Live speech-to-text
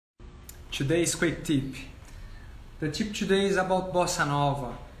today's quick tip. The tip today is about bossa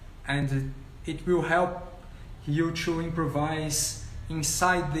nova, and it will help you to improvise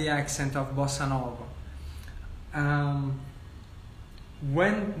inside the accent of bossa nova.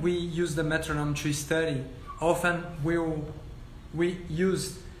 When we use the metronome to study, often we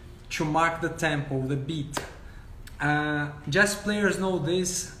use to mark the tempo, the beat. Jazz players know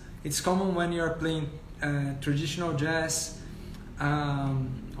this. It's common when you are playing traditional jazz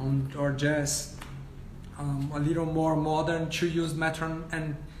or jazz a little more modern to use metronome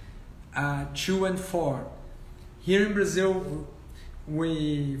and 2 and 4. Here in Brazil,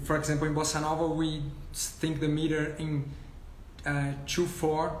 for example, in bossa nova, we think the meter in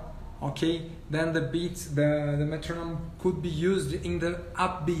 2/4. Okay, then the beat, the metronome could be used in the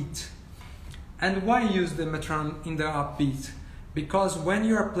upbeat. And why use the metronome in the upbeat? Because when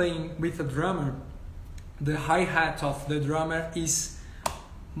you are playing with a drummer, the hi-hat of the drummer it's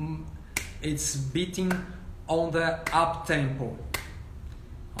beating on the up tempo.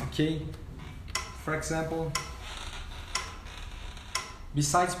 Okay, for example,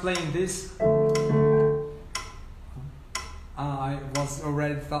 besides playing this, I was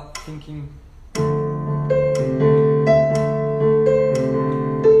already thinking.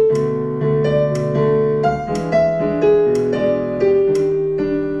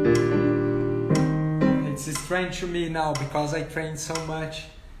 It's strange to me now because I trained so much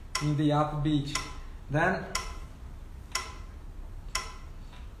in the upbeat. Then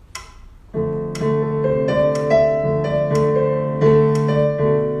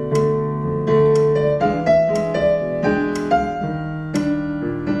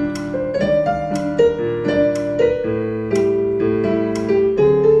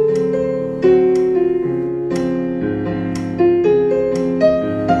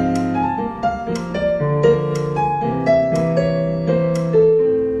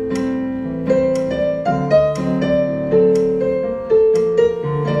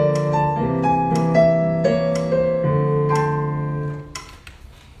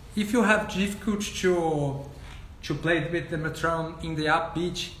if you have difficulty to play with the metronome in the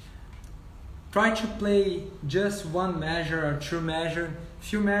upbeat, try to play just one measure or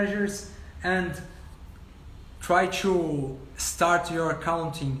few measures, and try to start your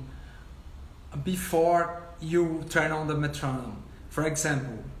counting before you turn on the metronome. For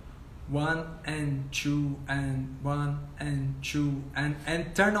example, 1 and 2 and 1 and 2 and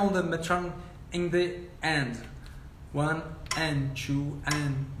turn on the metronome in the end. 1 and 2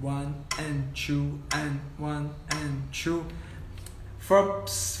 and 1 and 2 and 1 and 2.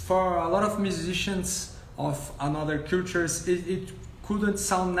 For a lot of musicians of another cultures, it couldn't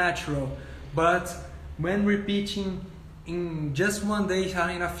sound natural, but when repeating in just one day,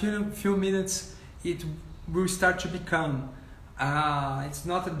 in a few minutes, it will start to become. It's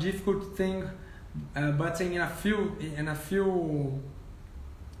not a difficult thing, but in a few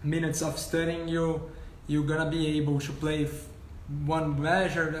minutes of studying, you're gonna be able to play one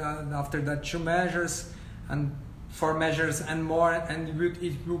measure, after that 2 measures, and 4 measures and more, and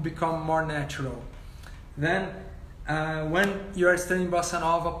it will become more natural. Then when you are studying bossa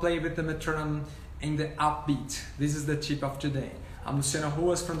nova, play with the metronome in the upbeat. This is the tip of today. I'm Luciano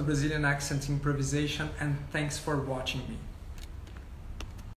Ruas from the Brazilian Accent Improvisation, and thanks for watching me.